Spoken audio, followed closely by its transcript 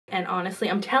And honestly,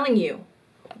 I'm telling you,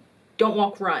 don't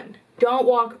walk, run. Don't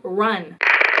walk, run.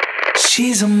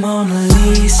 She's a Mona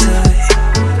Lisa.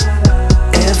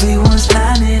 Everyone's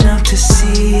lining up to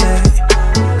see her.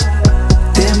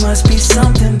 There must be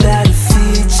something about her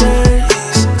features.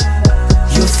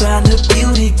 You'll find her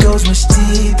beauty goes much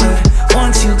deeper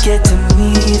once you get to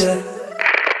meet her.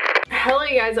 Hello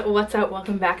you guys, what's up?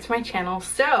 Welcome back to my channel.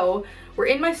 So we're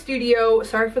in my studio.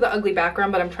 Sorry for the ugly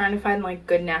background, but I'm trying to find like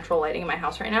good natural lighting in my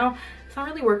house right now. It's not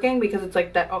really working because it's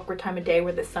like that awkward time of day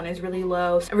where the sun is really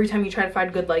low. So every time you try to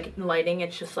find good lighting,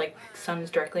 it's just like sun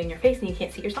is directly in your face and you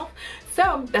can't see yourself.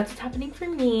 So that's what's happening for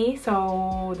me.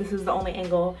 So this is the only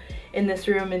angle in this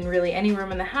room and really any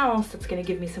room in the house that's gonna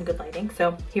give me some good lighting.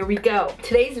 So here we go.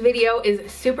 Today's video is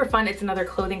super fun. It's another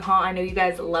clothing haul. I know you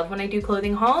guys love when I do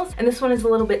clothing hauls, and this one is a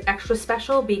little bit extra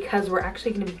special because we're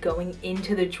actually gonna be going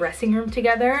into the dressing room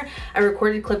together. I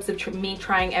recorded clips of me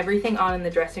trying everything on in the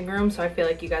dressing room, so I feel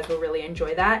like you guys will really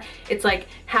enjoy that. It's like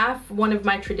half one of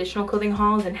my traditional clothing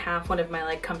hauls and half one of my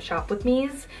like come shop with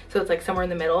me's, so it's like somewhere in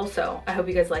the middle. So I hope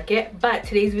you guys like it. But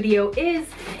today's video is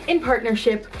in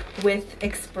partnership with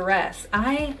Express.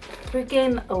 I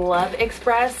freaking love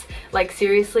Express. Like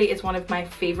seriously, it's one of my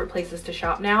favorite places to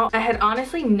shop now. I had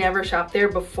honestly never shopped there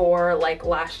before like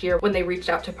last year when they reached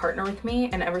out to partner with me,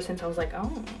 and ever since I was like,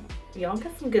 oh, y'all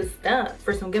got some good stuff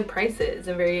for some good prices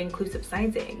and very inclusive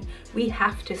sizing. We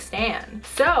have to stand.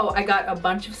 So I got a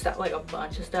bunch of stuff,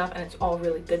 and it's all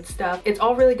really good stuff. It's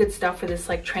all really good stuff for this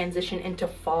like transition into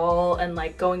fall and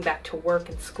like going back to work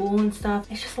and school and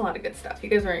stuff. It's just a lot of good stuff. You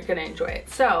guys are gonna enjoy it.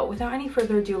 So without any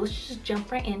further ado, let's just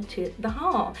jump right into the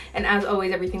haul. And as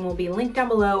always, everything will be linked down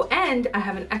below, and I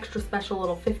have an extra special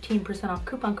little 15% off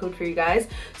coupon code for you guys.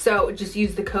 So just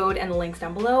use the code and the links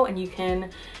down below and you can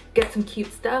get some cute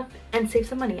stuff and save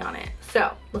some money on it.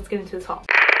 So let's get into this haul.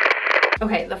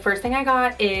 Okay, the first thing I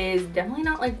got is definitely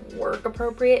not like work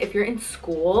appropriate. If you're in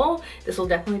school, this will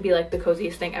definitely be like the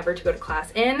coziest thing ever to go to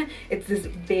class in. It's this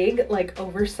big, like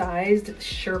oversized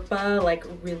Sherpa, like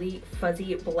really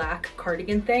fuzzy black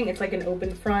cardigan thing. It's like an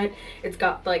open front. It's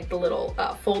got like the little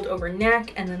fold over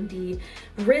neck, and then the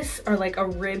wrists are like a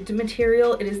ribbed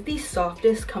material. It is the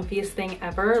softest, comfiest thing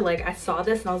ever. Like I saw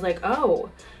this and I was like, oh,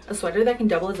 a sweater that can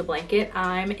double as a blanket.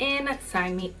 I'm in,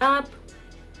 sign me up.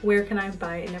 Where can I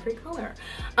buy it in every color?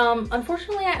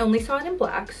 Unfortunately, I only saw it in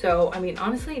black. So, I mean,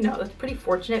 honestly, no, that's pretty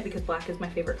fortunate because black is my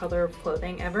favorite color of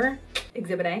clothing ever.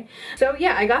 Exhibit A. So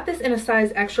yeah, I got this in a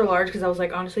size extra large because I was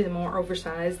like, honestly, the more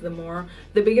oversized, the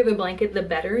bigger the blanket, the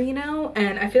better, you know?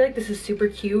 And I feel like this is super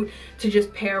cute to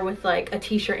just pair with like a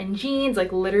t-shirt and jeans,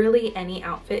 like literally any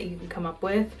outfit you can come up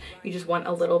with. You just want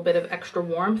a little bit of extra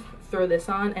warmth, throw this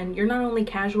on, and you're not only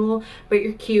casual, but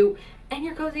you're cute and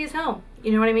you're cozy as hell.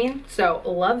 You know what I mean? So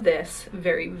love this.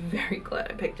 Very, very glad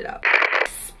I picked it up.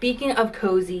 Speaking of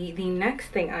cozy, the next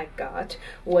thing I got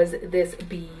was this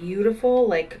beautiful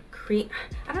like cream.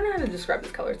 I don't know how to describe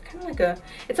this color. It's kind of like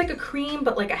it's like a cream,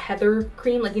 but like a heather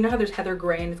cream. Like, you know how there's heather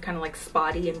gray and it's kind of like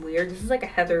spotty and weird? This is like a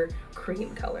heather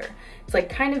cream color. It's like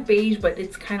kind of beige, but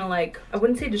it's kind of like, I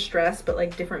wouldn't say distressed, but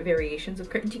like different variations of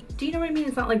cream. Do you know what I mean?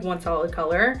 It's not like one solid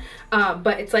color,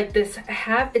 but it's like this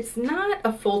it's not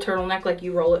a full turtleneck like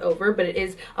you roll it over, but it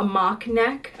is a mock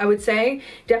neck, I would say.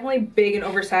 Definitely big and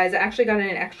oversized. I actually got it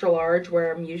in extra large,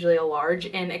 where I'm usually a large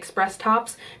in Express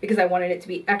tops, because I wanted it to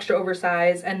be extra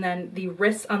oversized. And then the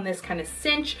wrists on this kind of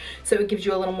cinch, so it gives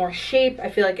you a little more shape. I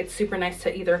feel like it's super nice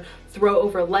to either throw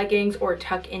over leggings or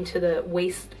tuck into the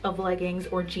waist of leggings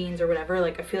or jeans or whatever.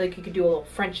 Like I feel like you could do a little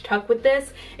French tuck with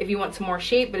this if you want some more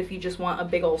shape, but if you just want a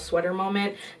big old sweater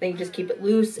moment, then you just keep it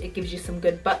loose. It gives you some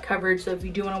good butt coverage, so if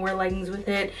you do want to wear leggings with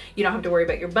it, you don't have to worry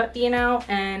about your butt being out,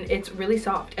 and it's really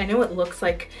soft. I know it looks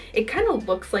like, it kind of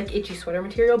looks like itchy sweater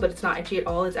material, but it's not itchy at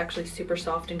all. It's actually super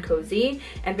soft and cozy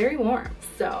and very warm.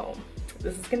 So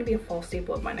this is going to be a fall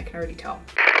staple of mine, I can already tell.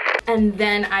 And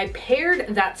then I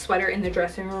paired that sweater in the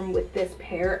dressing room with this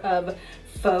pair of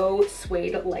faux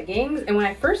suede leggings. And when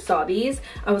I first saw these,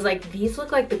 I was like, these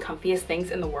look like the comfiest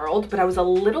things in the world, but I was a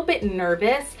little bit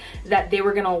nervous that they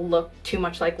were gonna look too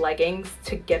much like leggings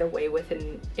to get away with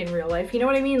in real life. You know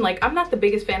what I mean? Like, I'm not the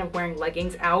biggest fan of wearing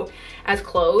leggings out as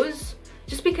clothes,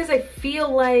 just because I feel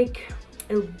like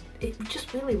it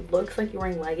just really looks like you're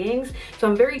wearing leggings. So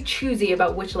I'm very choosy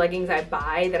about which leggings I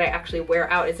buy that I actually wear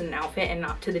out as an outfit and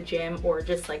not to the gym or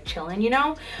just like chilling, you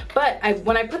know? But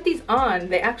when I put these on,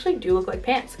 they actually do look like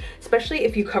pants, especially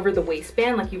if you cover the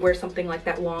waistband. Like you wear something like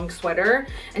that long sweater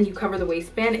and you cover the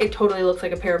waistband, it totally looks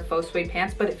like a pair of faux suede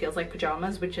pants, but it feels like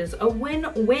pajamas, which is a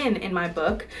win-win in my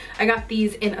book. I got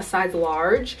these in a size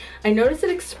large. I noticed at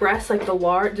Express, like the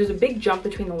large, there's a big jump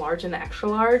between the large and the extra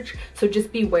large, so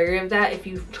just be wary of that if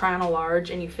you try try on a large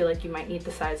and you feel like you might need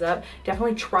the size up,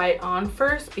 definitely try it on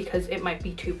first because it might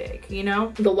be too big, you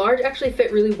know? The large actually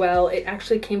fit really well. It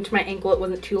actually came to my ankle. It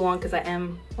wasn't too long because I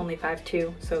am only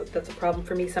 5'2", so that's a problem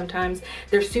for me sometimes.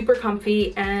 They're super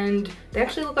comfy and they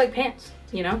actually look like pants,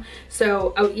 you know?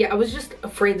 So yeah, I was just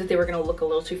afraid that they were gonna look a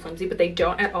little too flimsy, but they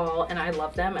don't at all, and I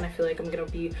love them, and I feel like I'm gonna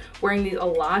be wearing these a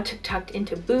lot, tucked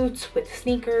into boots, with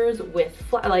sneakers, with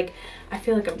like, I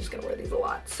feel like I'm just gonna wear these a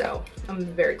lot, so I'm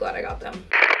very glad I got them.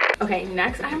 Okay,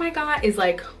 next item I got is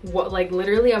like, what, like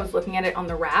literally I was looking at it on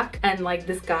the rack, and like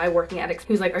this guy working at it,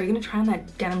 he was like, are you gonna try on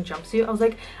that denim jumpsuit? I was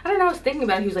like, I don't know, I was thinking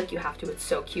about it. He was like, you have to, it's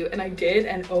so cute. And I did,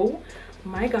 and oh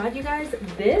my god, you guys,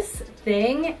 this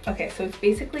thing, okay, so it's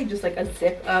basically just like a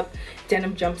zip up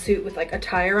denim jumpsuit with like a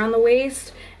tie around the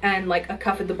waist and like a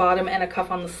cuff at the bottom and a cuff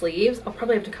on the sleeves. I'll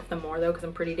probably have to cuff them more though because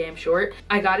I'm pretty damn short.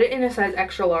 I got it in a size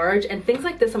extra large, and things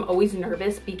like this I'm always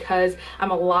nervous because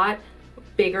I'm a lot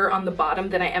bigger on the bottom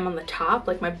than I am on the top.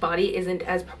 Like my body isn't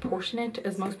as proportionate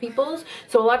as most people's.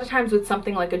 So a lot of times with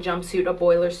something like a jumpsuit, a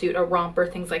boiler suit, a romper,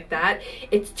 things like that,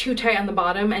 it's too tight on the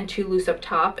bottom and too loose up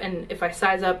top. And if I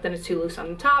size up, then it's too loose on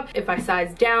the top. If I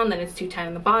size down, then it's too tight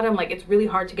on the bottom. Like it's really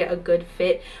hard to get a good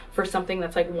fit for something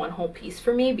that's like one whole piece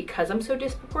for me because I'm so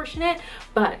disproportionate.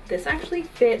 But this actually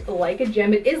fit like a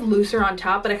gem. It is looser on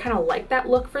top, but I kind of like that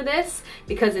look for this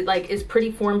because it like is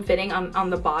pretty form-fitting on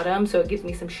the bottom, so it gives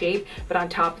me some shape, but on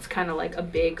top it's kind of like a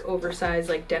big oversized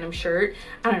like denim shirt.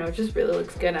 I don't know, it just really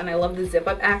looks good. And I love the zip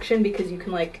up action because you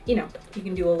can like, you know, you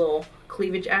can do a little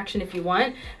cleavage action if you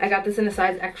want. I got this in a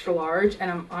size extra large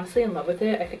and I'm honestly in love with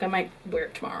it. I think I might wear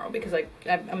it tomorrow because like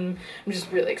I'm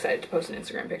just really excited to post an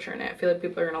Instagram picture in it. I feel like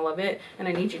people are gonna love it, and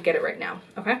I need you to get it right now.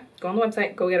 Okay, go on the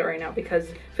website, go get it right now, because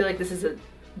I feel like this is a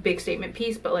big statement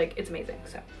piece, but like it's amazing,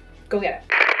 so go get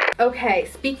it. Okay,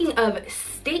 speaking of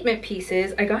statement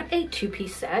pieces, I got a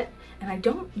two-piece set. And I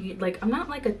don't, like, I'm not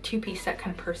like a two-piece set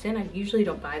kind of person. I usually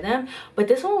don't buy them. But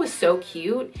this one was so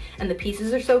cute, and the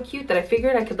pieces are so cute that I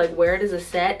figured I could like wear it as a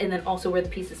set and then also wear the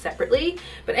pieces separately.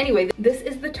 But anyway, this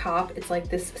is the top. It's like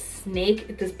this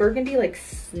snake, this burgundy like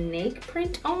snake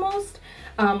print almost.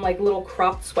 Like little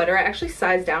cropped sweater. I actually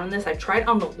sized down in this. I tried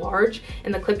on the large.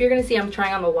 In the clip you're gonna see I'm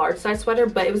trying on the large size sweater,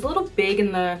 but it was a little big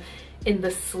in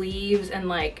the sleeves, and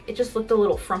like it just looked a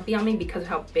little frumpy on me because of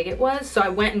how big it was. So I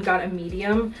went and got a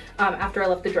medium after I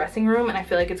left the dressing room, and I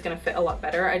feel like it's gonna fit a lot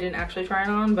better. I didn't actually try it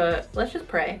on, but let's just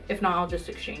pray. If not, I'll just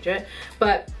exchange it.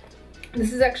 But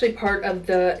this is actually part of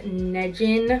the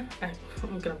Nejin,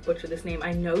 I'm gonna butcher this name.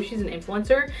 I know she's an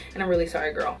influencer and I'm really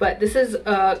sorry, girl. But this is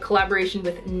a collaboration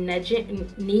with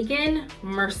Negan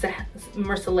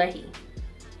Mersalehi,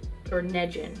 or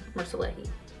Nejin Mersalehi.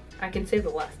 I can say the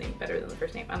last name better than the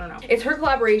first name, I don't know. It's her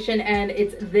collaboration, and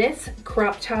it's this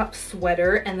crop top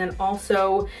sweater and then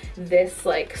also this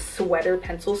like sweater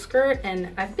pencil skirt.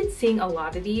 And I've been seeing a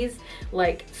lot of these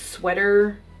like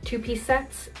sweater two-piece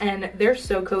sets, and they're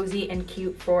so cozy and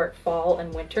cute for fall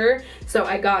and winter. So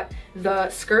I got the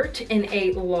skirt in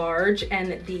a large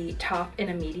and the top in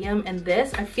a medium, and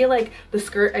this, I feel like the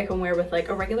skirt I can wear with like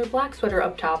a regular black sweater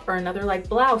up top or another like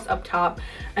blouse up top,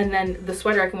 and then the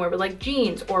sweater I can wear with like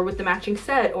jeans or with the matching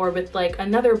set or with like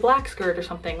another black skirt or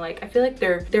something. Like I feel like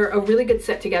they're a really good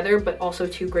set together, but also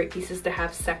two great pieces to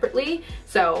have separately.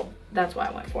 So that's why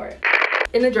I went for it.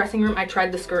 In the dressing room, I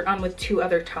tried the skirt on with two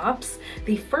other tops.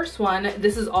 The first one,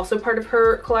 this is also part of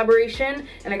her collaboration,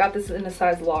 and I got this in a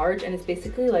size large, and it's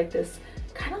basically like this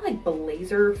kind of like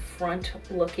blazer front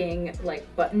looking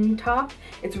like button top.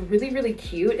 It's really, really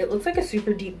cute. It looks like a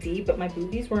super deep V, but my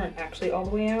boobies weren't actually all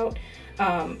the way out.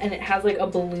 And it has like a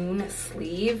balloon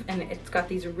sleeve, and it's got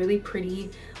these really pretty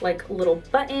like little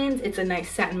buttons. It's a nice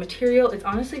satin material. It's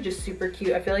honestly just super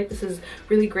cute. I feel like this is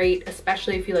really great,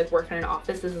 especially if you like work in an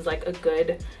office. This is like a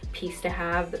good piece to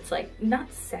have that's like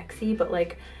not sexy, but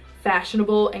like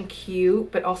fashionable and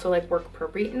cute, but also like work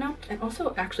appropriate enough, and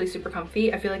also actually super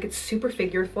comfy. I feel like it's super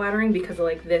figure flattering because of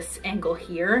like this angle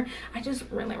here. I just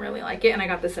really, really like it, and I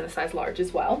got this in a size large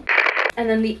as well. And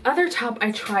then the other top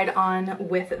I tried on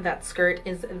with that skirt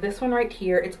is this one right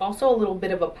here. It's also a little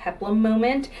bit of a peplum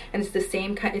moment, and it's the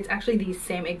same kind, it's actually the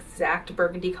same exact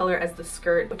burgundy color as the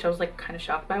skirt, which I was like kind of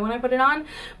shocked by when I put it on.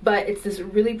 But it's this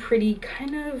really pretty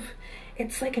kind of,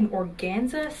 it's like an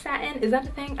organza satin. Is that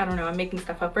a thing? I don't know, I'm making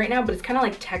stuff up right now, but it's kind of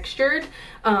like textured,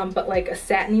 but like a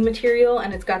satiny material,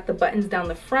 and it's got the buttons down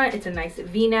the front. It's a nice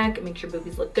V-neck. It makes your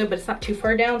boobies look good, but it's not too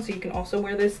far down, so you can also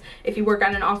wear this if you work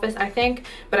at an office, I think.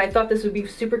 But I thought this would be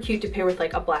super cute to pair with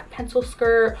like a black pencil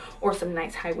skirt or some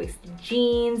nice high-waisted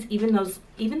jeans. Even those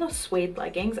suede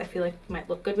leggings I feel like might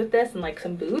look good with this, and like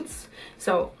some boots.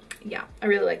 So yeah, I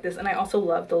really like this, and I also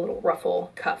love the little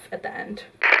ruffle cuff at the end.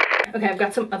 Okay, I've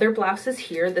got some other blouses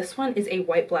here. This one is a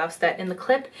white blouse that in the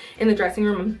clip in the dressing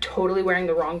room I'm totally wearing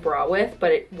the wrong bra with,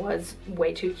 but it was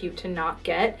way too cute to not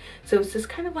get. So it's this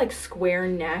kind of like square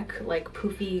neck, like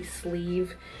poofy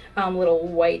sleeve, little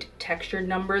white textured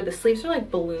number. The sleeves are like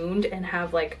ballooned and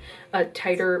have like a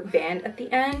tighter band at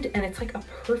the end, and it's like a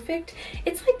perfect,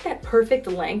 it's like that perfect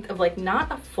length of like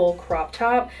not a full crop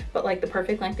top, but like the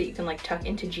perfect length that you can like tuck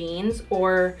into jeans,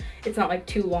 or it's not like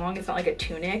too long, it's not like a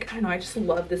tunic. I don't know, I just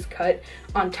love this cut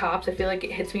on tops. I feel like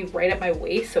it hits me right at my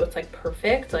waist, so it's like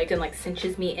perfect, like, and like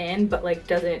cinches me in, but like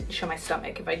doesn't show my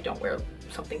stomach if I don't wear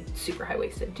something super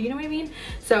high-waisted. Do you know what I mean?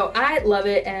 So I love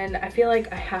it, and I feel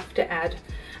like I have to add,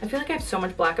 I feel like I have so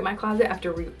much black in my closet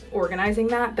after reorganizing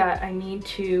that I need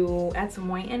to add some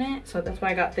white in it. So that's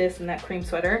why I got this and that cream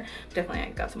sweater. Definitely I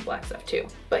got some black stuff too.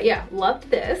 But yeah, loved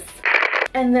this.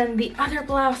 And then the other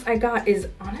blouse I got is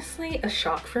honestly a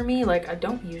shock for me. Like, I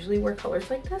don't usually wear colors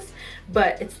like this,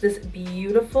 but it's this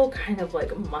beautiful kind of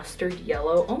like mustard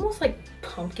yellow, almost like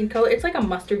pumpkin color. It's like a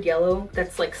mustard yellow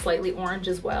that's like slightly orange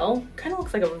as well. Kind of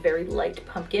looks like a very light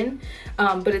pumpkin,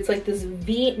 but it's like this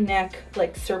V-neck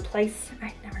like surplice.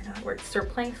 I never know that word,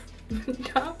 surplice.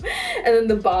 Top. And then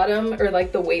the bottom, or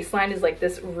like the waistline, is like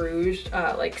this ruched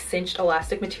like cinched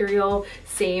elastic material,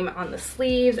 same on the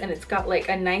sleeves, and it's got like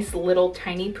a nice little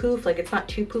tiny poof. Like, it's not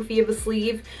too poofy of a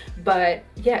sleeve, but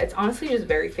yeah, it's honestly just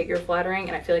very figure flattering,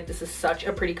 and I feel like this is such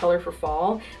a pretty color for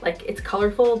fall. Like, it's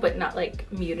colorful but not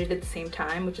like muted at the same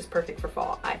time, which is perfect for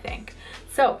fall, I think.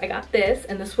 So I got this,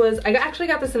 and this was, I actually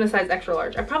got this in a size extra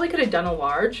large. I probably could have done a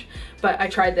large, but I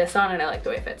tried this on and I like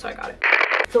the way it fits, so I got it.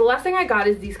 So the last thing I got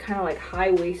is these kind of like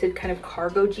high-waisted kind of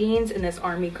cargo jeans in this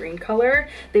army green color.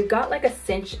 They've got like a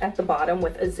cinch at the bottom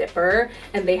with a zipper,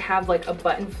 and they have like a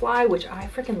button fly, which I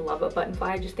freaking love a button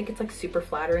fly. I just think it's like super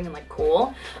flattering and like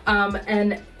cool.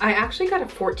 And I actually got a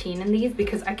 14 in these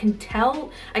because I could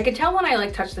tell when I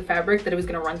like touched the fabric that it was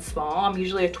gonna run small. I'm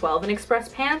usually a 12 in express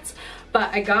pants, but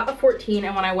I got a 14,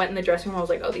 and when I went in the dressing room, I was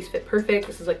like, oh, these fit perfect.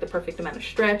 This is like the perfect amount of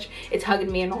stretch. It's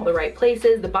hugging me in all the right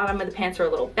places. The bottom of the pants are a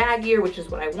little baggier, which is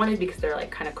what I wanted because they're like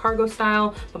kind of cargo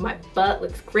style, but my butt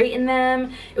looks great in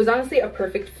them. It was honestly a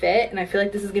perfect fit, and I feel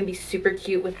like this is gonna be super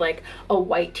cute with like a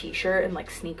white t-shirt and like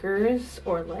sneakers,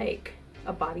 or like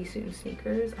a bodysuit and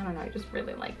sneakers. I don't know, I just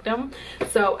really liked them.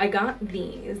 So I got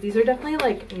these. These are definitely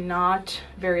like not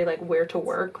very like wear to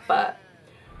work, but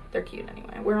they're cute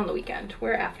anyway. Wear on the weekend,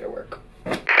 wear after work.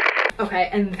 Okay,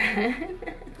 and then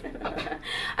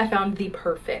I found the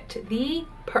perfect,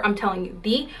 I'm telling you,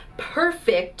 the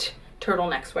perfect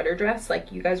turtleneck sweater dress.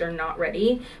 Like, you guys are not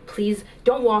ready. Please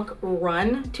don't walk,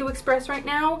 run to Express right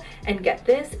now and get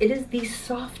this. It is the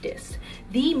softest,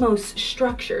 the most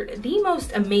structured, the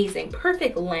most amazing,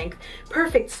 perfect length,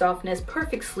 perfect softness,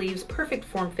 perfect sleeves, perfect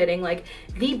form fitting, like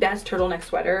the best turtleneck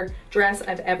sweater dress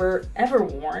I've ever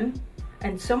worn.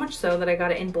 And so much so that I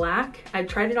got it in black. I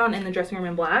tried it on in the dressing room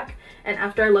in black, and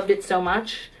after I loved it so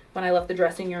much, when I left the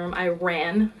dressing room, I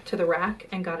ran to the rack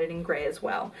and got it in gray as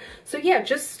well. So yeah,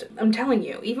 just, I'm telling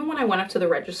you, even when I went up to the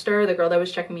register, the girl that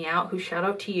was checking me out, who, shout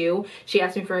out to you, she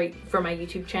asked me for my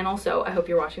YouTube channel, so I hope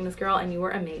you're watching this, girl, and you were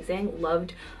amazing.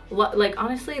 Like,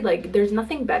 honestly, like, there's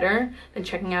nothing better than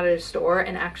checking out at a store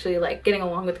and actually like getting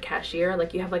along with the cashier.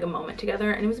 Like, you have like a moment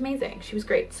together, and it was amazing. She was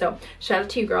great. So shout out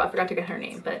to you, girl. I forgot to get her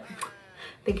name, but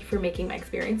thank you for making my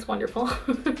experience wonderful.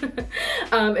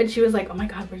 And she was like, oh my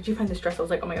God, where did you find this dress? I was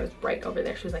like, oh my God, it was right over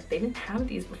there. She was like, they didn't have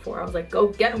these before. I was like, go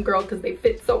get them, girl, because they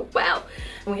fit so well.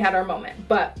 And we had our moment.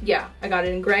 But yeah, I got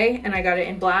it in gray and I got it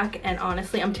in black. And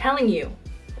honestly, I'm telling you,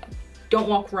 don't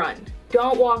walk, run.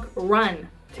 Don't walk, run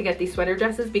to get these sweater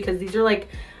dresses, because these are like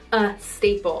a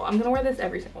staple. I'm gonna wear this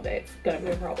every single day. It's gonna be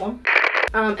a problem.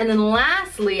 And then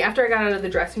lastly, after I got out of the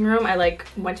dressing room, I like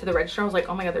went to the register. I was like,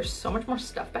 oh my God, there's so much more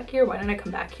stuff back here. Why didn't I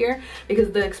come back here?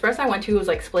 Because the Express I went to was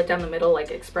like split down the middle, like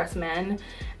Express men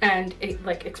and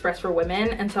like Express for women.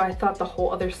 And so I thought the whole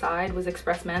other side was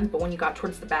Express men's, but when you got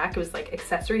towards the back, it was like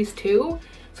accessories too.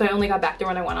 So I only got back there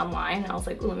when I went online, and I was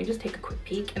like, ooh, let me just take a quick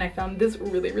peek. And I found this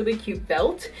really, really cute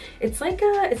belt. It's like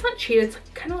it's not cheetah, it's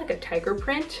kind of like a tiger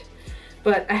print.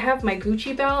 But I have my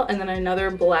Gucci belt and then another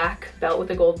black belt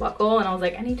with a gold buckle, and I was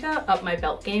like, I need to up my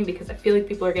belt game because I feel like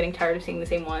people are getting tired of seeing the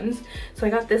same ones. So I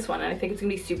got this one, and I think it's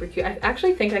gonna be super cute. I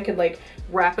actually think I could like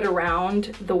wrap it around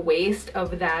the waist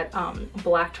of that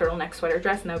black turtleneck sweater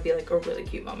dress, and that would be like a really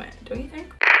cute moment, don't you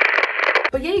think?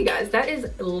 But yeah, you guys, that is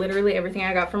literally everything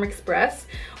I got from Express.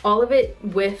 All of it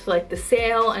with like the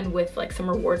sale and with like some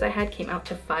rewards I had came out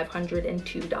to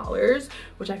 $502,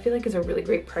 which I feel like is a really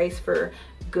great price for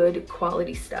good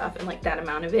quality stuff, and like that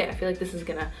amount of it, I feel like this is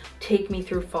gonna take me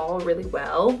through fall really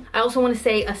well. I also want to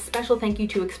say a special thank you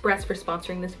to Express for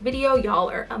sponsoring this video. Y'all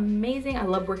are amazing. I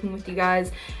love working with you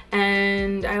guys,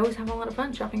 and I always have a lot of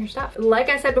fun shopping your stuff. Like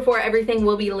I said before, everything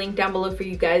will be linked down below for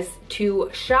you guys to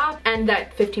shop, and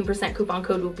that 15% coupon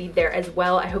code will be there as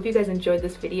well. I hope you guys enjoyed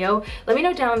this video. Let me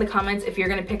know down in the comments if you're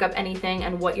gonna pick up anything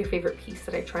and what your favorite piece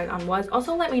that I tried on was.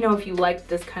 Also, let me know if you liked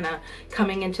this kind of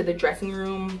coming into the dressing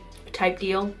room type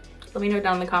deal. Let me know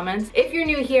down in the comments. If you're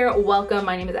new here, welcome.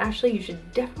 My name is Ashley. You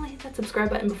should definitely hit that subscribe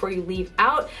button before you leave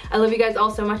out. I love you guys all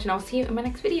so much, and I'll see you in my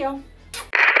next video.